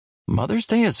Mother's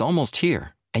Day is almost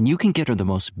here, and you can get her the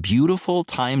most beautiful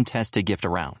time-tested gift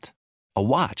around. A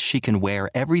watch she can wear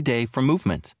every day from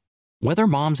Movement. Whether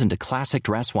mom's into classic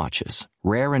dress watches,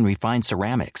 rare and refined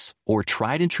ceramics, or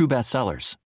tried and true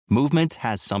bestsellers, Movement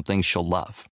has something she'll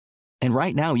love. And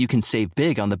right now you can save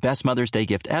big on the best Mother's Day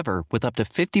gift ever with up to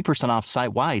 50% off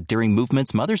site-wide during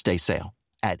Movement's Mother's Day sale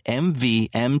at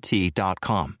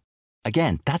MVMT.com.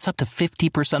 Again, that's up to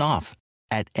 50% off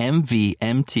at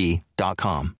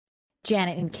MVMT.com.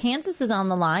 Janet in Kansas is on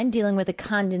the line dealing with a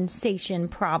condensation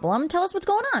problem. Tell us what's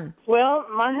going on. Well,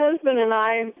 my husband and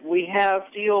I, we have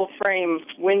steel frame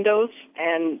windows,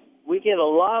 and we get a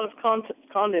lot of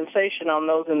condensation on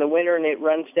those in the winter, and it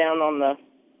runs down on the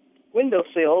window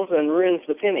sills and ruins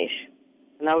the finish.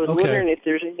 And I was wondering if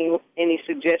there's any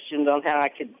suggestions on how I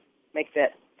could make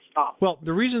that stop. Well,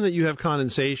 the reason that you have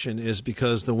condensation is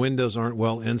because the windows aren't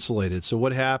well insulated. So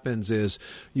what happens is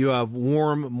you have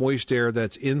warm, moist air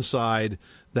that's inside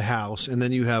the house, and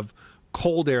then you have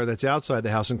cold air that's outside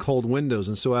the house and cold windows.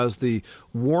 And so as the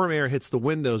warm air hits the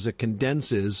windows, it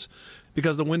condenses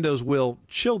because the windows will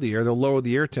chill the air. They'll lower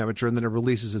the air temperature, and then it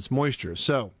releases its moisture.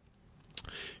 So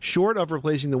short of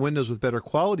replacing the windows with better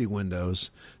quality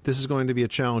windows, this is going to be a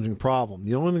challenging problem.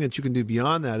 The only thing that you can do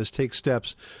beyond that is take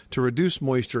steps to reduce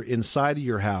moisture inside of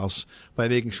your house by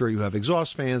making sure you have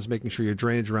exhaust fans, making sure your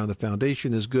drainage around the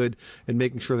foundation is good, and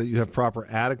making sure that you have proper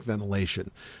attic ventilation.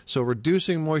 So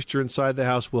reducing moisture inside the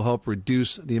house will help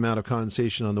reduce the amount of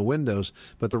condensation on the windows,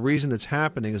 but the reason it's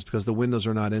happening is because the windows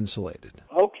are not insulated.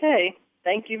 Okay.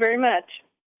 Thank you very much.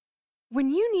 When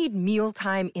you need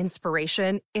mealtime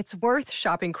inspiration, it's worth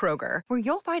shopping Kroger, where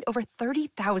you'll find over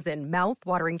 30,000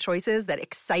 mouth-watering choices that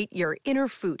excite your inner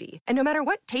foodie. And no matter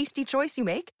what tasty choice you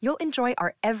make, you'll enjoy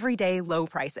our everyday low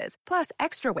prices, plus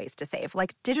extra ways to save,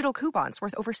 like digital coupons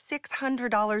worth over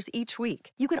 $600 each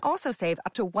week. You can also save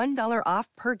up to $1 off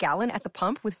per gallon at the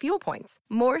pump with fuel points.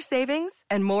 More savings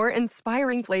and more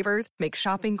inspiring flavors make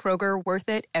shopping Kroger worth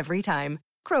it every time.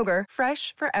 Kroger,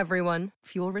 fresh for everyone.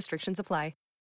 Fuel restrictions apply.